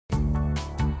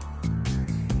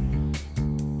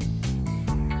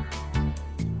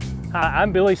Hi,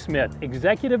 I'm Billy Smith,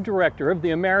 Executive Director of the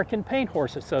American Paint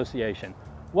Horse Association.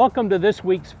 Welcome to this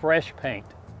week's Fresh Paint.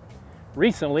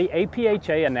 Recently,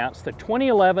 APHA announced the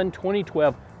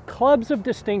 2011-2012 Clubs of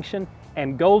Distinction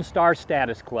and Gold Star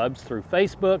Status Clubs through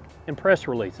Facebook and press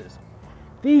releases.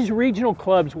 These regional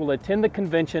clubs will attend the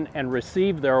convention and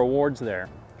receive their awards there.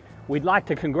 We'd like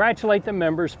to congratulate the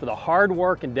members for the hard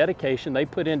work and dedication they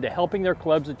put into helping their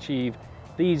clubs achieve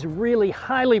these really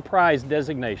highly prized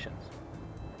designations.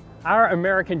 Our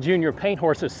American Junior Paint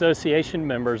Horse Association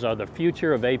members are the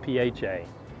future of APHA.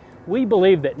 We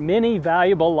believe that many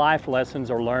valuable life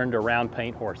lessons are learned around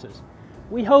paint horses.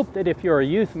 We hope that if you're a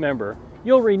youth member,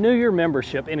 you'll renew your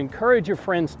membership and encourage your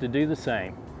friends to do the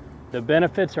same. The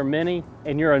benefits are many,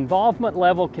 and your involvement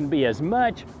level can be as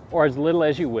much or as little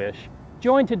as you wish.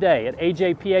 Join today at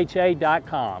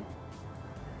ajpha.com.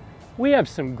 We have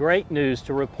some great news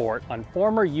to report on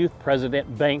former youth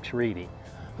president Banks Reedy,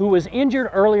 who was injured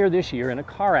earlier this year in a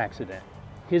car accident.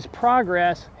 His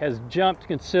progress has jumped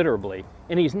considerably,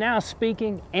 and he's now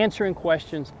speaking, answering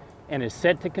questions, and is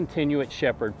set to continue at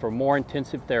Shepherd for more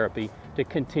intensive therapy to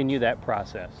continue that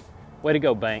process. Way to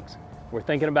go, Banks. We're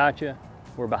thinking about you,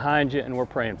 we're behind you, and we're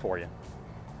praying for you.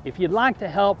 If you'd like to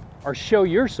help or show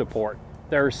your support,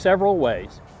 there are several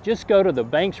ways. Just go to the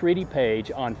Banks Reedy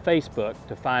page on Facebook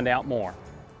to find out more.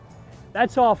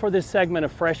 That's all for this segment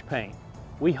of Fresh Paint.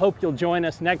 We hope you'll join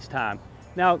us next time.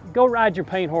 Now, go ride your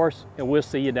paint horse, and we'll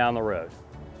see you down the road.